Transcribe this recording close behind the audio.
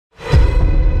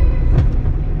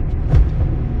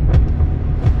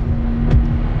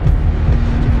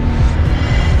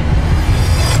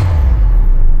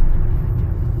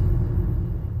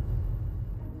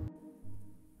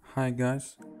Hi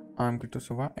guys, I'm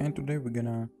КриптоСова and today we're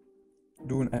gonna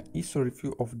do an history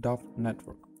review of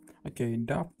DAV.Network. Okay,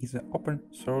 DAV is an open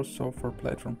source software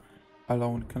platform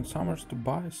allowing consumers to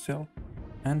buy, sell,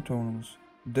 autonomous,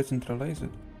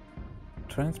 decentralized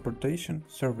transportation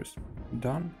service.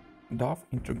 DAV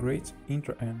integrates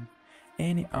into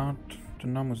any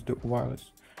autonomous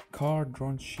device, car,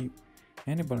 drone, ship,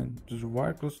 enabling the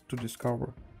vehicles to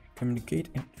discover, communicate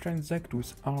and transact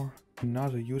with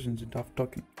another using the DAV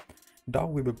token. DAV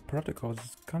Web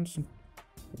protocols constant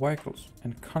vehicles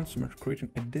and consumers,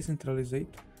 creating a decentralized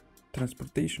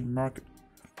transportation market.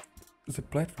 The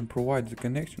platform provides the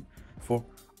connection for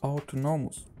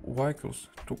autonomous vehicles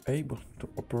to able to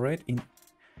operate in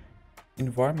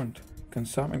environment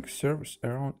consuming service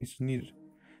around is needed.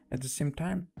 At the same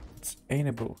time, it's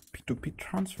enable P2P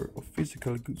transfer of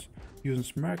physical goods using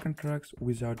smart contracts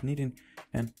without needing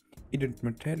an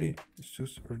intermediary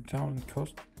return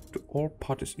cost to all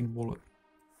parties involved.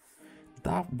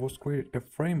 DAV was created a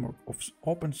framework of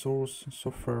open source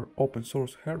software, open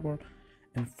source hardware,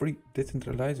 and free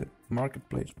decentralized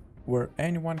marketplace where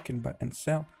anyone can buy and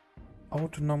sell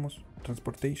autonomous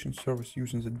transportation service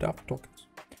using the DAV tokens.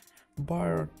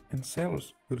 Buyers and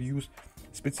sellers will use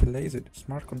specialized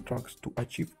smart contracts to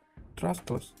achieve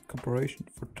trustless cooperation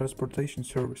for transportation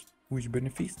service, which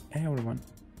benefits everyone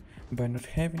by not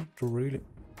having to rely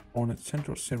on a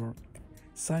central server.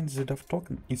 Since the DAV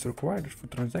token is required for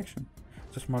transaction,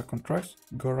 the smart contracts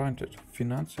guaranteed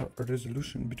financial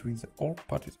resolution between all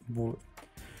parties involved.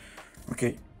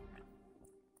 Okay.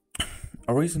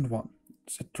 Reason 1.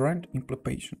 The trend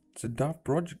implementation. The DAV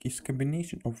project is a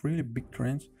combination of really big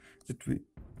trends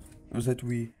that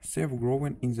we see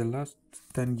growing in the last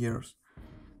 10 years.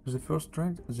 The first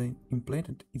trend they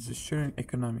implemented is the sharing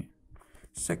economy.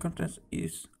 Second trend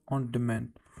is on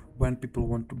demand. When people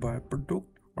want to buy a product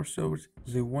or service,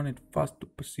 they want it fast to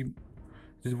perceive.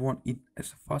 They want it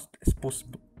as fast as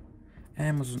possible.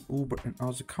 Amazon, Uber, and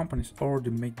other companies already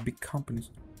make big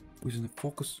companies with a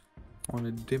focus on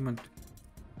a demand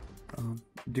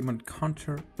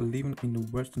culture living in the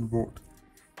Western world.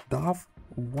 DAV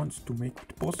wants to make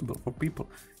it possible for people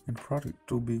and products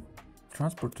to be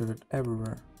transported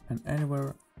everywhere and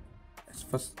anywhere as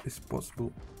fast as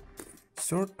possible.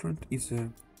 Third trend is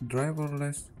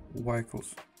driverless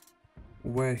vehicles.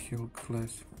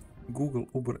 Vehicle-less. Google,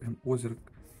 Uber, and other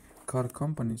car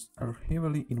companies are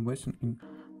heavily investing in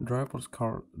driver's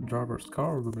car. Driver's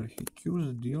car will be a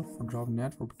huge deal for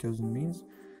DAV.Network because it means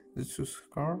that this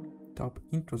car tap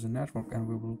into the network and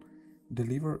we will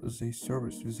deliver the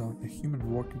service without a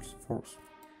human working force.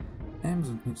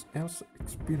 Amazon is also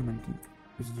experimenting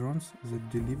with drones that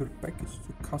deliver packages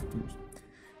to customers.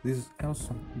 This is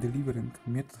also delivering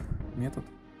method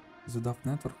the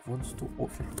DAV.Network wants to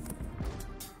offer.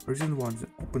 Reason 1. The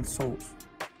open source.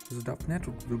 The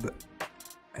DAV.Network will be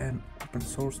an open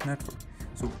source network,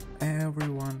 so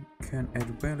everyone can add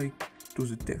value to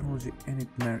the technology and it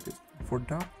markets. For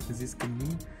DAV, this can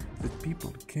mean that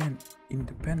people can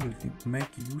independently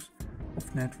make use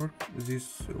of network.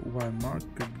 This while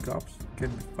market gaps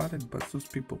can be filled by those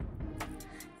people.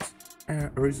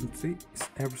 Reason 3 is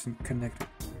everything connected.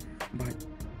 By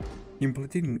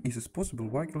implementing it as possible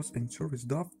vehicles and service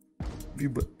DAV will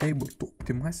be able to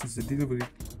optimize the delivery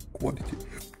quality.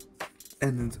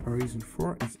 And then reason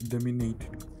 4 is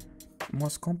dominating.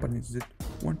 Most companies that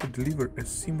want to deliver a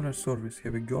similar service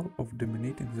have a goal of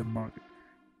dominating the market.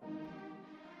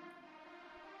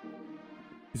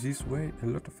 This way, a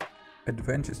lot of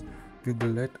advantages will be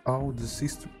let out the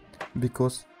system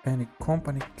because any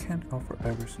company can't offer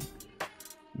everything.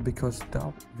 Because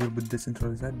DAV will be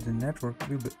decentralized, the network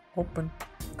will be open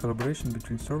collaboration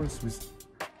between services with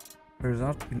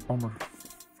result in more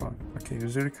fun. Okay, the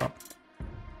recap.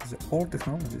 The old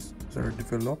technologies that are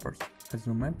developers at the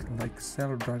moment, like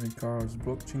self-driving cars,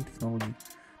 blockchain technology,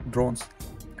 drones,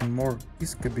 and more,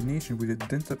 is combination with a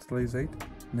decentralized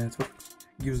networks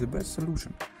gives the best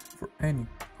solution for any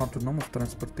autonomous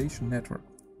transportation network.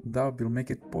 DAV will make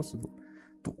it possible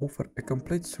to offer a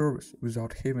complete service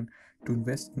without having to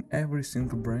invest in every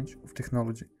single branch of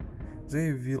technology.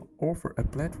 They will offer a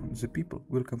platform the people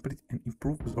will complete and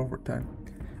improve with over time.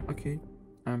 Okay,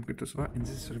 I'm КриптоСова and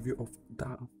this is a review of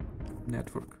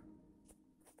DAV.Network.